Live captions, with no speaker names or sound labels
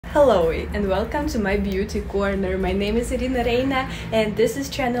Hello and welcome to my beauty corner. My name is Reina and this is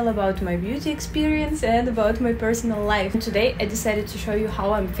channel about my beauty experience and about my personal life. And today I decided to show you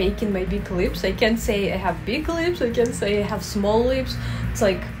how I'm faking my big lips. I can't say I have big lips, I can't say I have small lips. It's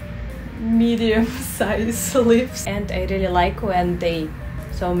like medium size lips and I really like when they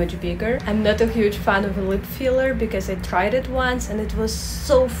so much bigger. I'm not a huge fan of a lip filler because I tried it once and it was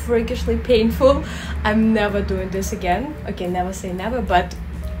so freakishly painful. I'm never doing this again. Okay, never say never, but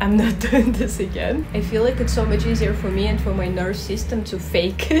I'm not doing this again. I feel like it's so much easier for me and for my nerve system to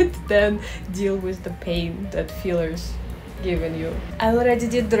fake it than deal with the pain that fillers given you. I already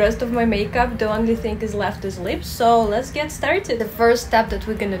did the rest of my makeup. The only thing is left is lips, so let's get started. The first step that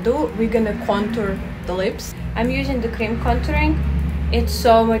we're gonna do, we're gonna contour the lips. I'm using the cream contouring. It's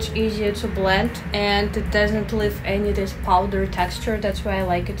so much easier to blend and it doesn't leave any this powder texture. That's why I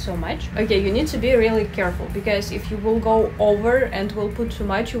like it so much. Okay, you need to be really careful because if you will go over and will put too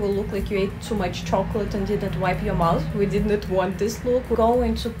much, you will look like you ate too much chocolate and didn't wipe your mouth. We did not want this look. We're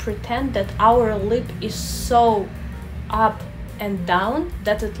going to pretend that our lip is so up and down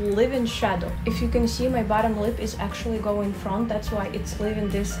that it lives in shadow. If you can see, my bottom lip is actually going front. That's why it's leaving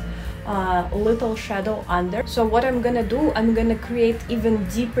this little shadow under. So what I'm gonna do, I'm gonna create even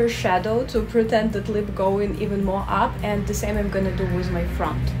deeper shadow to pretend that lip going even more up, and the same I'm gonna do with my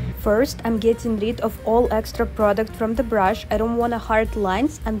front. First, I'm getting rid of all extra product from the brush. I don't want hard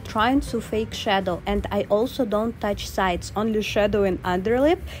lines. I'm trying to fake shadow, and I also don't touch sides, only shadow in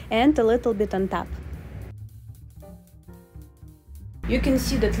underlip and a little bit on top. You can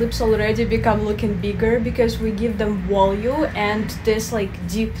see that lips already become looking bigger because we give them volume and this like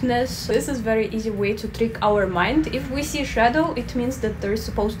deepness. This is very easy way to trick our mind. If we see shadow, it means that there's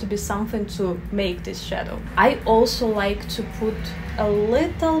supposed to be something to make this shadow. I also like to put a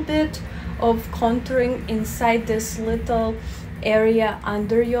little bit of contouring inside this little area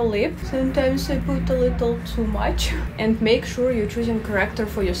under your lip. Sometimes I put a little too much. And make sure you're choosing corrector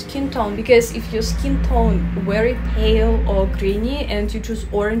for your skin tone, because if your skin tone very pale or greeny and you choose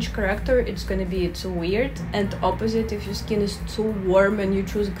orange corrector, it's gonna be too weird. And opposite, if your skin is too warm and you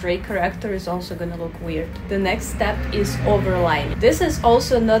choose gray corrector, it's also gonna look weird. The next step is overline. This is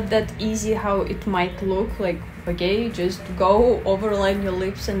also not that easy how it might look like. Okay, just go overline your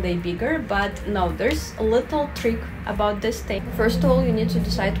lips and they bigger, but no, there's a little trick about this thing. First of all, you need to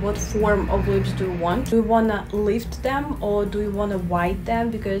decide what form of lips do you want. Do you want to lift them or do you want to wide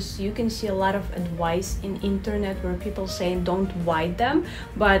them? Because you can see a lot of advice in internet where people saying don't wide them,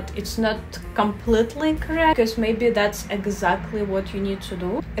 but it's not completely correct because maybe that's exactly what you need to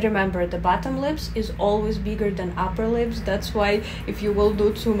do. Remember, the bottom lips is always bigger than upper lips. That's why if you will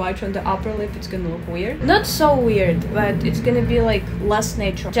do too much on the upper lip, it's gonna look weird. Not so weird, but it's gonna be like less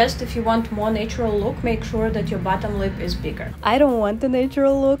natural. Just if you want more natural look, make sure that your bottom lip is bigger. I don't want a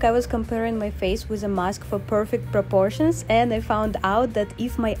natural look. I was comparing my face with a mask for perfect proportions, and I found out that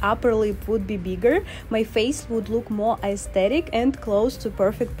if my upper lip would be bigger, my face would look more aesthetic and close to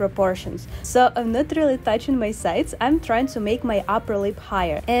perfect proportions. So I'm not really touching my sides. I'm trying to make my upper lip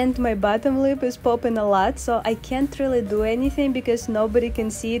higher, and my bottom lip is popping a lot, so I can't really do anything because nobody can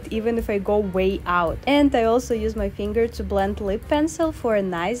see it even if I go way out. And I also use my finger to blend lip pencil for a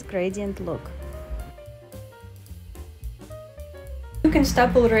nice gradient look. You can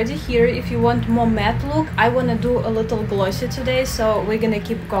stop already here if you want more matte look. I want to do a little glossy today, so we're gonna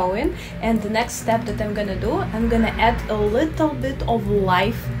keep going. And the next step that I'm gonna do, I'm gonna add a little bit of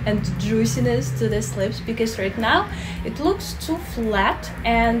life and juiciness to these lips, because right now it looks too flat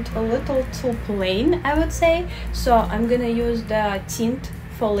and a little too plain, I would say. So I'm gonna use the tint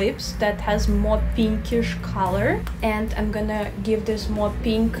for lips that has more pinkish color, and I'm gonna give this more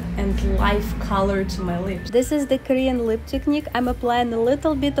pink and life color to my lips. This is the Korean lip technique. I'm applying a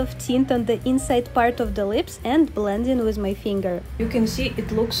little bit of tint on the inside part of the lips and blending with my finger. You can see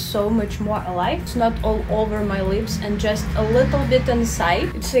it looks so much more alive. It's not all over my lips and just a little bit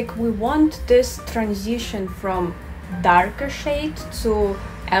inside. It's like we want this transition from darker shade to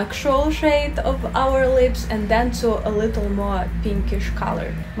actual shade of our lips and then to a little more pinkish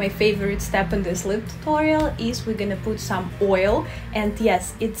color. My favorite step in this lip tutorial is we're gonna put some oil, and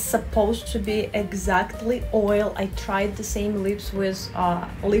yes, it's supposed to be exactly oil. I tried the same lips with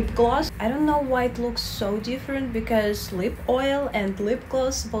lip gloss. I don't know why it looks so different, because lip oil and lip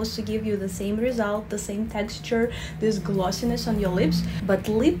gloss supposed to give you the same result, the same texture, this glossiness on your lips, but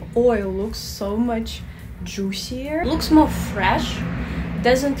lip oil looks so much juicier, looks more fresh,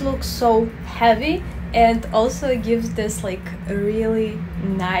 doesn't look so heavy, and also gives this like a really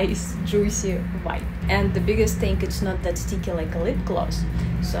nice juicy vibe. And the biggest thing, it's not that sticky like a lip gloss.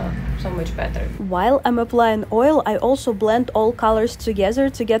 so much better. While I'm applying oil, I also blend all colors together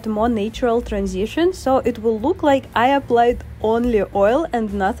to get a more natural transition, so it will look like I applied only oil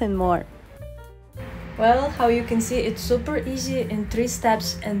and nothing more. Well, how you can see, it's super easy in 3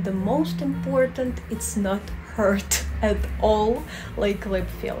 steps, and the most important, it's not hurt at all like lip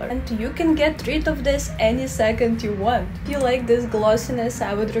filler. And you can get rid of this any second you want. If you like this glossiness,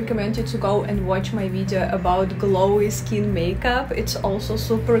 I would recommend you to go and watch my video about glowy skin makeup. It's also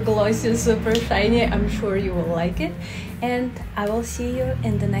super glossy, super shiny. I'm sure you will like it. And I will see you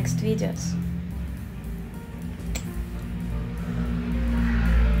in the next videos.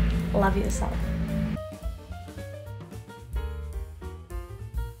 Love yourself.